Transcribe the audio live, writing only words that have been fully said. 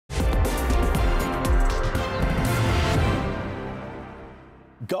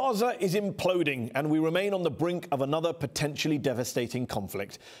Gaza is imploding and we remain on the brink of another potentially devastating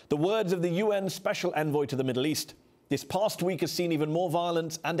conflict. The words of the UN Special Envoy to the Middle East. This past week has seen even more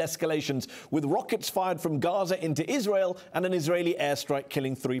violence and escalations, with rockets fired from Gaza into Israel and an Israeli airstrike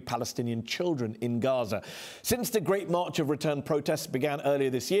killing 3 Palestinian children in Gaza. Since the Great March of Return protests began earlier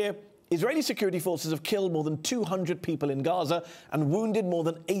this year, Israeli security forces have killed more than 200 people in Gaza and wounded more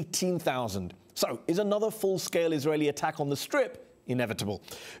than 18,000. So, is another full-scale Israeli attack on the Strip inevitable?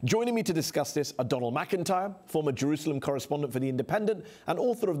 Joining me to discuss this are Donald MacIntyre, former Jerusalem correspondent for The Independent and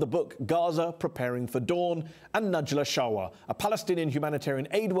author of the book Gaza Preparing for Dawn, and Najla Shawa, a Palestinian humanitarian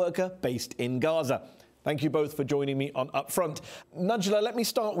aid worker based in Gaza. Thank you both for joining me on Upfront. Najla, let me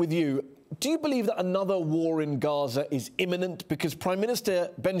start with you. Do you believe that another war in Gaza is imminent? Because Prime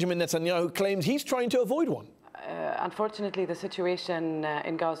Minister Benjamin Netanyahu claims he's trying to avoid one. Unfortunately, the situation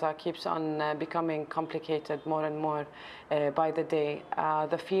in Gaza keeps on becoming complicated more and more by the day.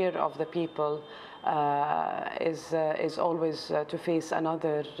 The fear of the people is always to face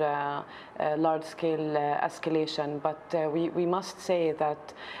another large-scale escalation. But we must say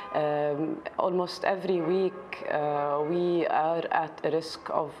that almost every week we are at a risk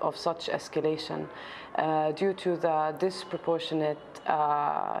of such escalation due to the disproportionate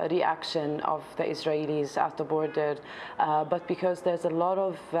reaction of the Israelis at the border, but because there's a lot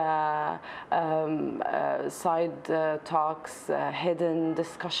of side talks, hidden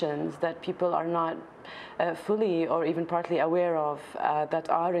discussions that people are not fully or even partly aware of that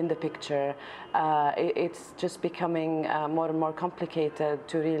are in the picture. It's just becoming more and more complicated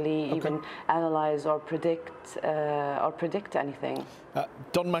to really even analyze or predict anything.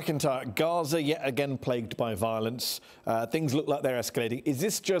 Don MacIntyre, Gaza yet again plagued by violence. Things look like they're escalating. Is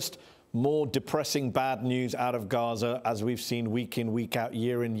this just more depressing bad news out of Gaza, as we've seen week in, week out,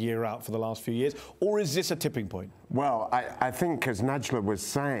 year in, year out for the last few years? Or is this a tipping point? Well, I think, as Najla was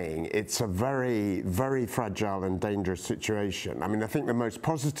saying, it's a very, very fragile and dangerous situation. I mean, I think the most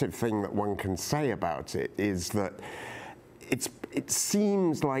positive thing that one can say about it is that it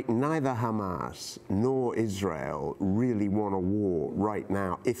seems like neither Hamas nor Israel really want a war right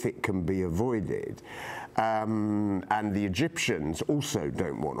now if it can be avoided. And the Egyptians also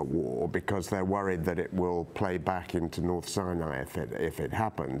don't want a war because they're worried that it will play back into North Sinai if it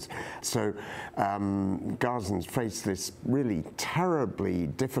happens. So Gazans face this really terribly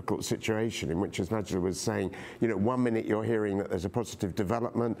difficult situation in which, as Najla was saying, you know, one minute you're hearing that there's a positive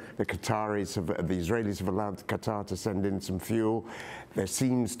development, the Israelis have allowed Qatar to send in some fuel, there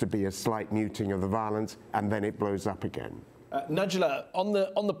seems to be a slight muting of the violence, and then it blows up again. Najla,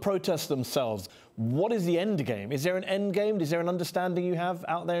 on the protests themselves, what is the end game? Is there an end game? Is there an understanding you have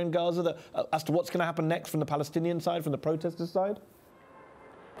out there in Gaza as to what's going to happen next from the Palestinian side, from the protesters' side?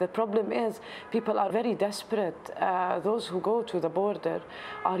 The problem is people are very desperate. Those who go to the border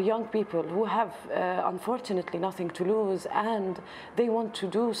are young people who have, unfortunately, nothing to lose, and they want to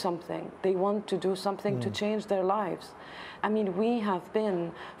do something. They want to do something to change their lives. I mean, we have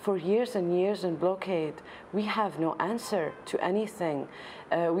been for years and years in blockade. We have no answer to anything.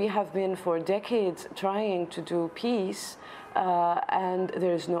 We have been for decades trying to do peace, and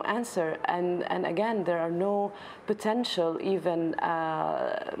there is no answer. And again, there are no potential, even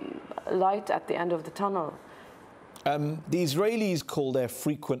light at the end of the tunnel. The Israelis call their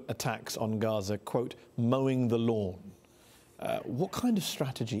frequent attacks on Gaza, quote, mowing the lawn. What kind of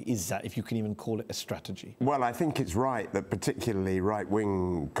strategy is that, if you can even call it a strategy? Well, I think it's right that particularly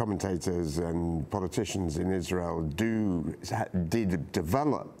right-wing commentators and politicians in Israel did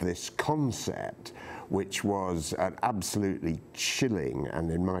develop this concept, which was an absolutely chilling and,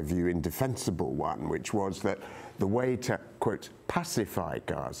 in my view, indefensible one, which was that the way to, quote, pacify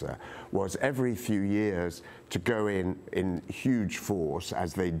Gaza was every few years to go in huge force,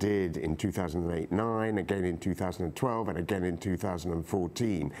 as they did in 2008-9, again in 2012, and again in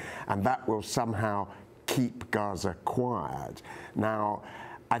 2014. And that will somehow keep Gaza quiet. Now,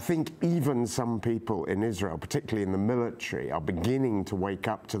 I think even some people in Israel, particularly in the military, are beginning to wake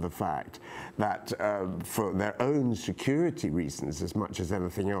up to the fact that for their own security reasons, as much as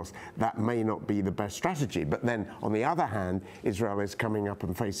anything else, that may not be the best strategy. But then, on the other hand, Israel is coming up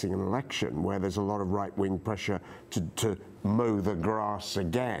and facing an election where there's a lot of right-wing pressure to mow the grass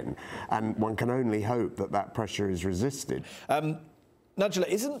again. And one can only hope that that pressure is resisted. Najla,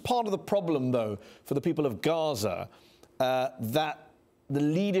 isn't part of the problem, though, for the people of Gaza that the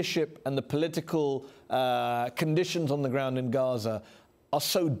leadership and the political conditions on the ground in Gaza are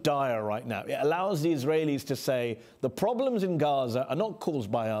so dire right now? It allows the Israelis to say the problems in Gaza are not caused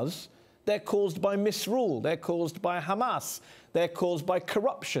by us, they're caused by misrule, they're caused by Hamas, they're caused by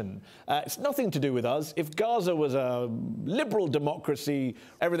corruption. It's nothing to do with us. If Gaza was a liberal democracy,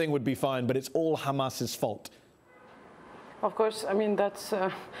 everything would be fine, but it's all Hamas's fault. Of course, I mean, that's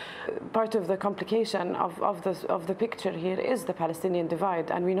part of the complication of the picture here is the Palestinian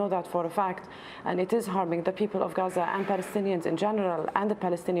divide, and we know that for a fact, and it is harming the people of Gaza and Palestinians in general and the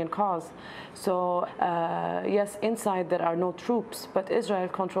Palestinian cause. So yes, inside there are no troops, but Israel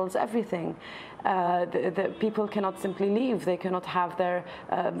controls everything. The people cannot simply leave. They cannot have their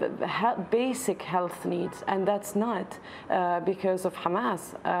basic health needs, and that's not because of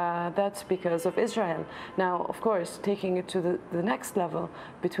Hamas. That's because of Israel. Now, of course, taking it to the next level,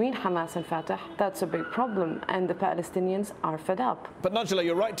 between Hamas and Fatah, that's a big problem, and the Palestinians are fed up. But Najla,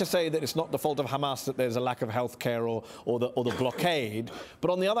 you're right to say that it's not the fault of Hamas that there's a lack of health care or the blockade.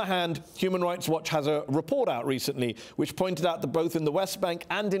 But on the other hand, Human Rights Watch has a report out recently which pointed out that both in the West Bank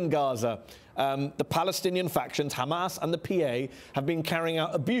and in Gaza, the Palestinian factions, Hamas and the PA, have been carrying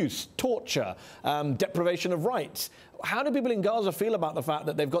out abuse, torture, deprivation of rights. How do people in Gaza feel about the fact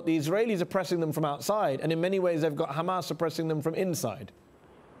that they've got the Israelis oppressing them from outside, and in many ways they've got Hamas oppressing them from inside?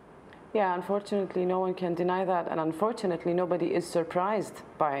 Yeah, unfortunately, no one can deny that, and unfortunately, nobody is surprised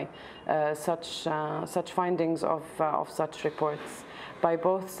by such findings of such reports. By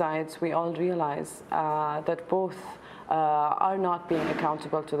both sides, we all realize that both are not being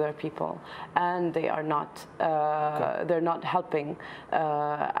accountable to their people, and they are not they're not helping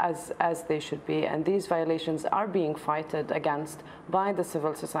as they should be, and these violations are being fighted against by the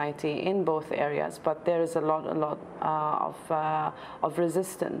civil society in both areas, but there is a lot of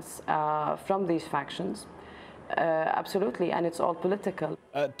resistance from these factions. Absolutely, and it's all political.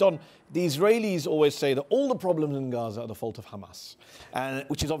 Don, the Israelis always say that all the problems in Gaza are the fault of Hamas,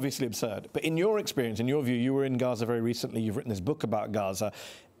 which is obviously absurd. But in your experience, in your view, you were in Gaza very recently, you've written this book about Gaza.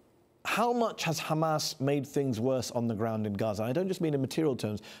 How much has Hamas made things worse on the ground in Gaza? I don't just mean in material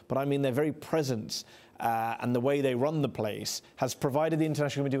terms, but I mean their very presence and the way they run the place has provided the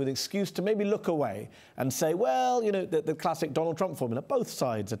international community with an excuse to maybe look away and say, well, you know, the classic Donald Trump formula, both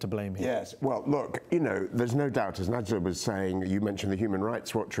sides are to blame here. Yes, well, look, you know, there's no doubt, as Najla was saying, you mentioned the Human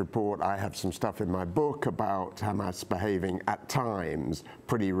Rights Watch report. I have some stuff in my book about Hamas behaving at times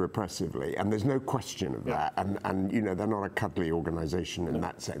pretty repressively, and there's no question of that. And you know, they're not a cuddly organization in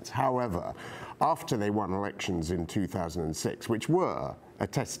that sense. However, after they won elections in 2006, which were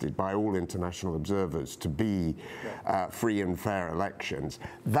attested by all international observers to be free and fair elections,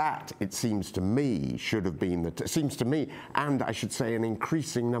 that, it seems to me, should have been the... seems to me, and I should say an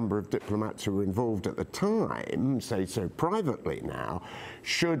increasing number of diplomats who were involved at the time, say so privately now,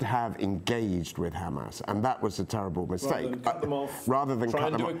 should have engaged with Hamas, and that was a terrible mistake. Rather than cut them off, rather than try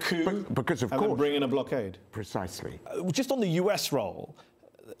cut and them do a coup, because of and course, then bring in a blockade. Precisely. Just on the US role,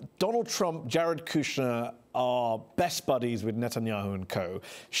 Donald Trump, Jared Kushner are best buddies with Netanyahu and co.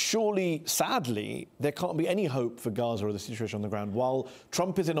 Surely, sadly, there can't be any hope for Gaza or the situation on the ground while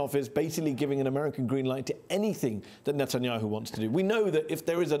Trump is in office, basically giving an American green light to anything that Netanyahu wants to do. We know that if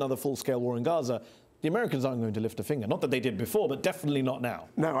there is another full-scale war in Gaza, the Americans aren't going to lift a finger. Not that they did before, but definitely not now.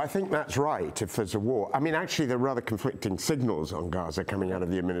 No, I think that's right, if there's a war. I mean, actually, there are rather conflicting signals on Gaza coming out of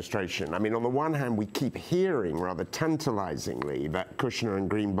the administration. I mean, on the one hand, we keep hearing rather tantalizingly that Kushner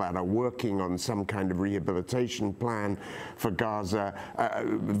and Greenblatt are working on some kind of rehabilitation plan for Gaza.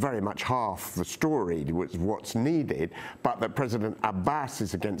 Very much half the story was what's needed, but that President Abbas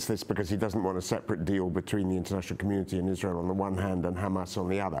is against this because he doesn't want a separate deal between the international community and Israel on the one hand and Hamas on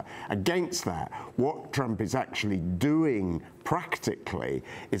the other. Against that, what Trump is actually doing practically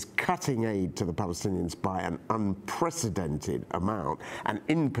is cutting aid to the Palestinians by an unprecedented amount, and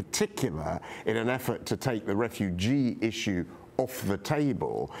in particular, in an effort to take the refugee issue off the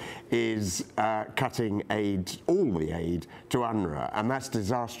table, is cutting aid, all the aid, to UNRWA, and that's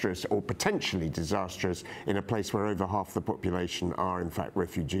disastrous, or potentially disastrous, in a place where over half the population are in fact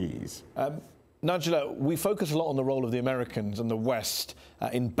refugees. Najla, we focus a lot on the role of the Americans and the West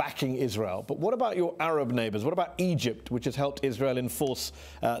in backing Israel, but what about your Arab neighbours? What about Egypt, which has helped Israel enforce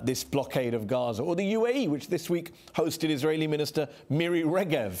this blockade of Gaza, or the UAE, which this week hosted Israeli Minister Miri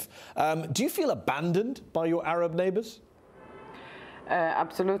Regev? Do you feel abandoned by your Arab neighbours?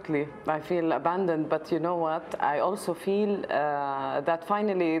 Absolutely. I feel abandoned, but you know what? I also feel that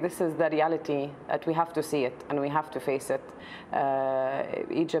finally this is the reality, that we have to see it and we have to face it.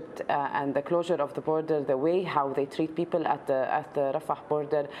 Egypt and the closure of the border, the way how they treat people at the Rafah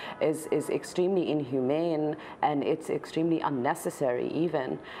border is extremely inhumane, and it's extremely unnecessary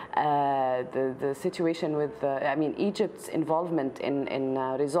even. The situation with, I mean, Egypt's involvement in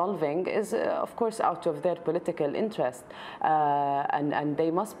resolving is, of course, out of their political interest. and they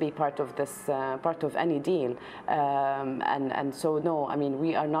must be part of this, part of any deal. And so no, I mean,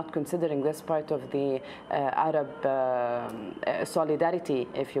 we are not considering this part of the Arab solidarity,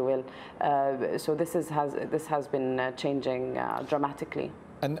 if you will. So this has been changing dramatically.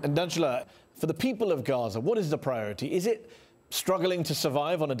 And Najla, for the people of Gaza, what is the priority? Is it struggling to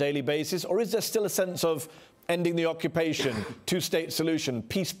survive on a daily basis, or is there still a sense of ending the occupation, two-state solution,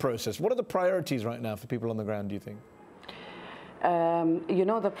 peace process? What are the priorities right now for people on the ground, do you think? You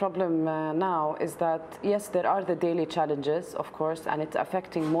know, the problem now is that, yes, there are the daily challenges, of course, and it's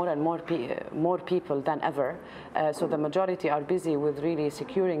affecting more and more people than ever. So the majority are busy with really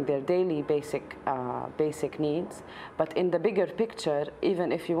securing their daily basic needs. But in the bigger picture,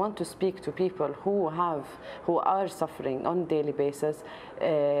 even if you want to speak to people who are suffering on a daily basis,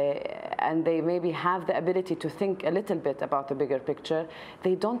 and they maybe have the ability to think a little bit about the bigger picture,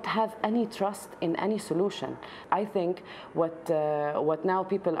 they don't have any trust in any solution. I think what now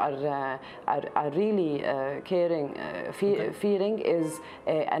people are really fearing is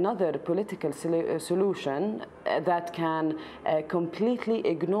another political solution that can completely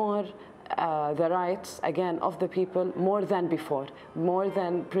ignore the rights, again, of the people more than before, more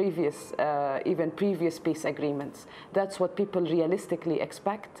than even previous peace agreements. That's what people realistically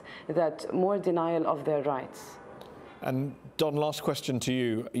expect, that more denial of their rights. And Don, last question to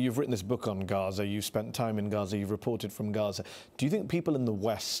you. You've written this book on Gaza. You've spent time in Gaza. You've reported from Gaza. Do you think people in the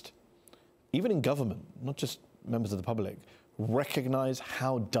West, even in government, not just members of the public, recognize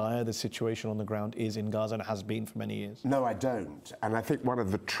how dire the situation on the ground is in Gaza and has been for many years? No, I don't. And I think one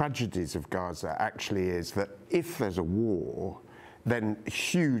of the tragedies of Gaza actually is that if there's a war, then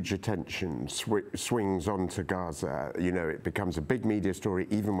huge attention swings onto Gaza. You know, it becomes a big media story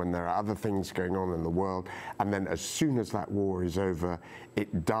even when there are other things going on in the world. And then as soon as that war is over,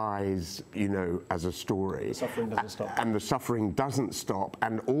 it dies, you know, as a story. The suffering doesn't stop. And the suffering doesn't stop.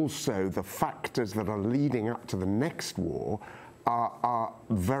 And also the factors that are leading up to the next war are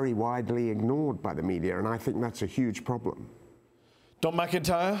very widely ignored by the media. And I think that's a huge problem. Don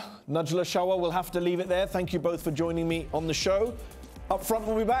MacIntyre, Najla Shawwa, we'll have to leave it there. Thank you both for joining me on the show. Up Front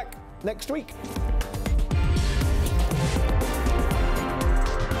will be back next week.